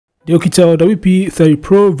The Oukitel WP30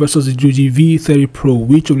 Pro versus the Doogee V30 Pro.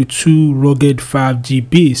 Which of the two rugged 5G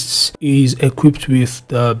beasts is equipped with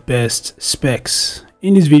the best specs?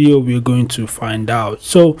 In this video, we are going to find out.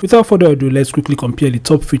 So without further ado, let's quickly compare the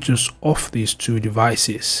top features of these two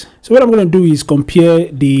devices. So what I'm going to do is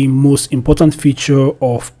compare the most important feature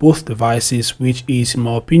of both devices, which is, in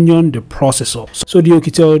my opinion, the processor. So the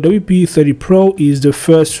Oukitel WP30 Pro is the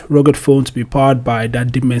first rugged phone to be powered by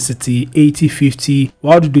that Dimensity 8050,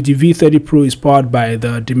 while the Doogee V30 Pro is powered by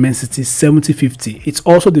the Dimensity 7050. It's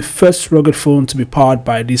also the first rugged phone to be powered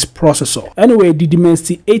by this processor. Anyway, the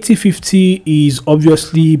Dimensity 8050 is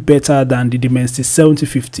obviously better than the Dimensity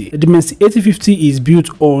 7050. The Dimensity 8050 is built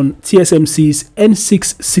on TSMC's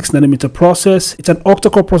N6 6nm process. It's an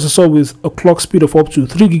octa-core processor with a clock speed of up to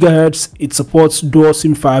 3 GHz. It supports dual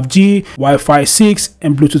SIM 5G, Wi-Fi 6,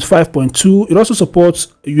 and Bluetooth 5.2. It also supports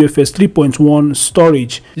UFS 3.1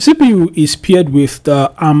 storage. The CPU is paired with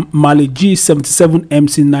the Mali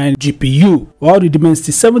G77MC9 GPU, while the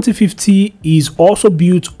Dimensity 7050 is also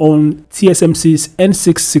built on TSMC's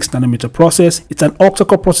N6 6nm process. It's an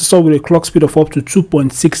octa-core processor with a clock speed of up to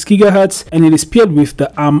 2.6 GHz, and it is paired with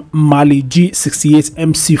the Mali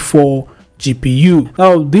G68MC4 GPU.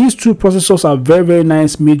 Now, these two processors are very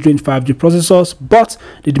nice mid-range 5G processors, but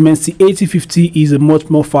the Dimensity 8050 is a much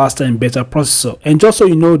more faster and better processor. And just so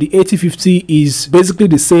you know, the 8050 is basically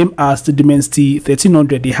the same as the Dimensity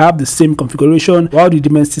 1300. They have the same configuration, while the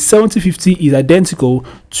Dimensity 7050 is identical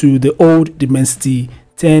to the old Dimensity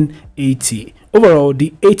 1080. Overall,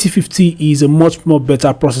 the 8050 is a much more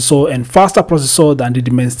better processor and faster processor than the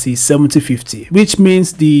Dimensity 7050, which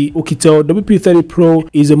means the Oukitel WP30 Pro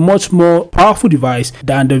is a much more powerful device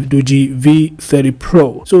than the Doogee V30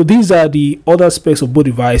 Pro. So these are the other specs of both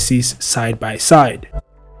devices side by side.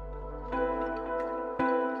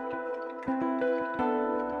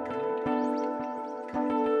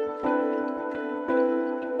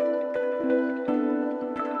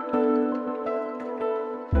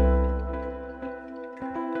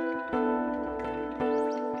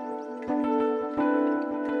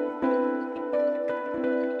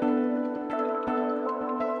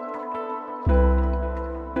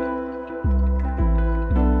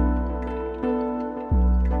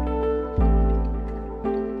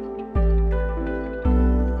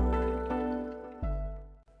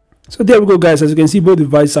 So there we go, guys. As you can see, both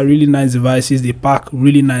devices are really nice devices. They pack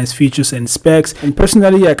really nice features and specs, and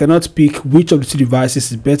personally I cannot pick which of the two devices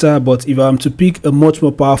is better, but if I'm to pick a much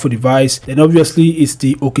more powerful device, then obviously it's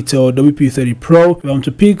the Oukitel WP30 Pro. If I'm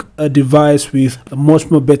to pick a device with a much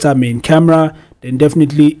more better main camera, then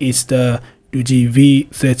definitely it's the Doogee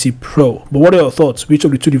V30 Pro. But what are your thoughts? Which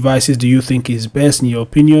of the two devices do you think is best in your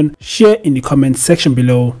opinion? Share in the comment section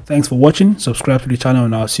below. Thanks for watching. Subscribe to the channel,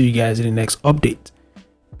 and I'll see you guys in the next update.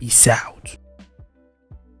 Peace out.